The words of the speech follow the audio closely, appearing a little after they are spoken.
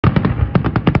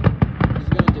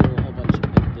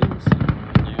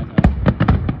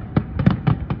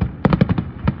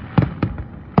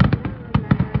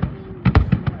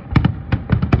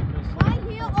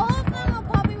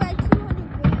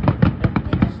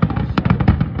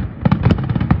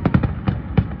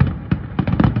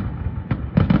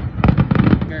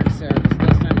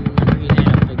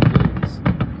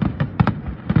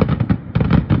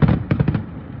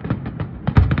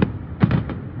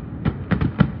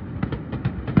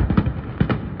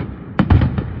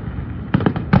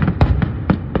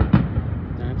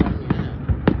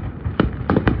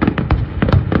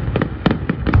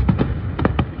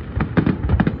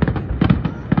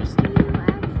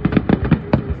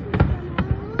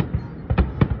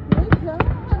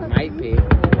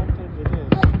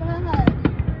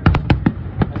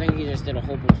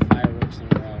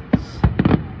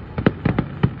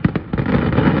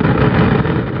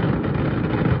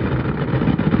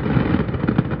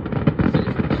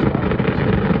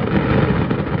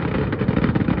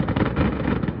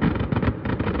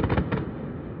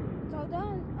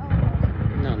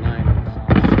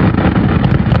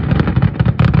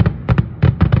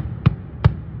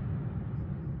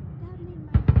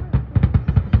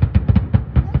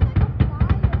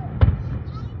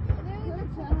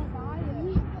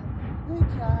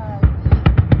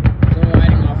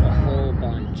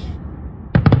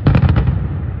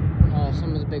Well,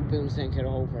 some of the big booms didn't get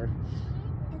over.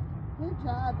 Good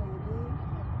job, baby.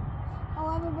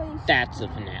 Oh, everybody's... That's the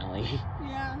finale.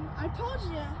 Yeah, I told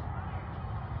you.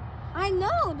 I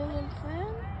know, little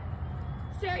friend.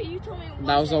 Sarah, you told me...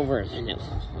 That was over a minute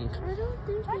long. I don't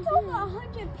think that's over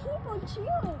 100 people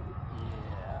cheering.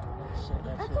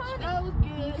 That was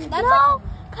good. That's all,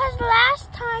 because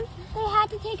last time they had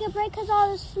to take a break because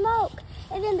all the smoke,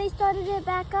 and then they started it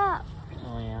back up.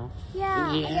 Oh, yeah?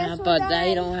 Yeah. Yeah, but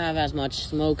they don't have as much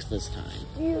smoke this time.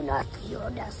 You not feel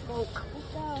that smoke.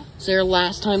 So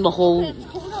last time the whole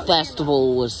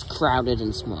festival was crowded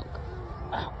in smoke.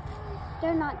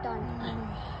 They're not done.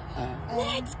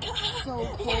 Let's go. So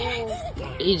cool.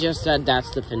 He just said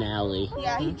that's the finale.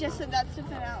 Yeah, he just said that's the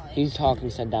finale. He's talking,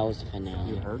 said that was the finale.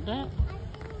 You heard that?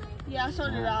 Yeah, so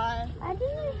did I. I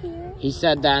didn't hear. He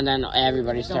said that and then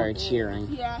everybody started cheering.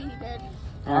 Yeah, he did.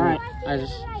 Alright, I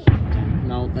just...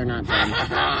 No, they're not done.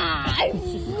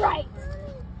 I'm right.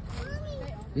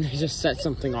 They just set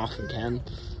something off again.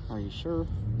 Are you sure?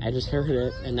 I just heard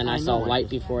it, and then I saw light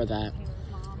before that.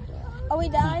 Are we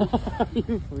done? Are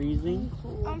you freezing?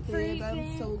 I'm freezing.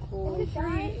 That's so cool.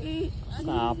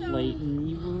 Stop, Layton.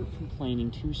 You were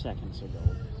complaining 2 seconds ago.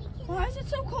 Why is it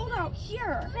so cold out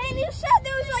here? Man, you said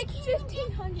there was like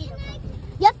 1,500 of them.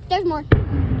 Yep, there's more.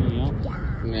 Yep.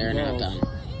 They're not done.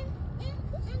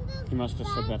 You must have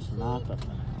said that's not the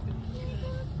finale.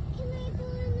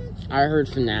 I heard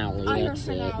finale, I heard that's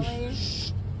finale.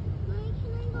 it.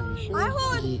 Are you sure?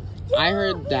 I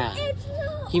heard that.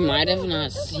 He might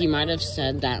have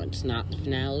said that it's not the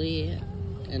finale,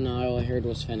 and all I heard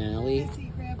was finale.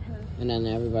 And then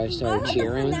everybody started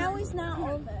cheering. The finale's not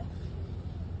over.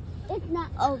 It's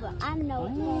not over. I know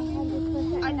it's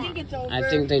 100% I think it's over. I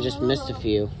think they just missed a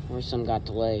few, or some got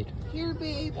delayed. Here,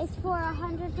 babe. It's for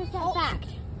 100% fact.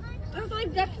 I was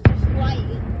like, that's just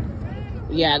light.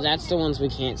 Yeah, that's the ones we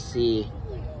can't see.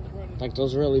 Like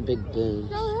those really big booms.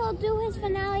 So he'll do his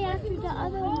finale after the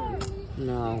other one.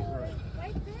 No.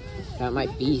 That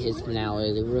might be his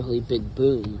finale, the really big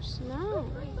booms.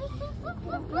 No.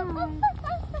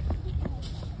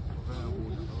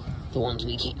 The ones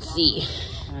we can't see.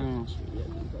 I don't see it.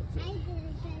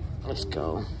 Let's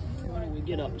go. Why don't we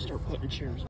get up and start putting chairs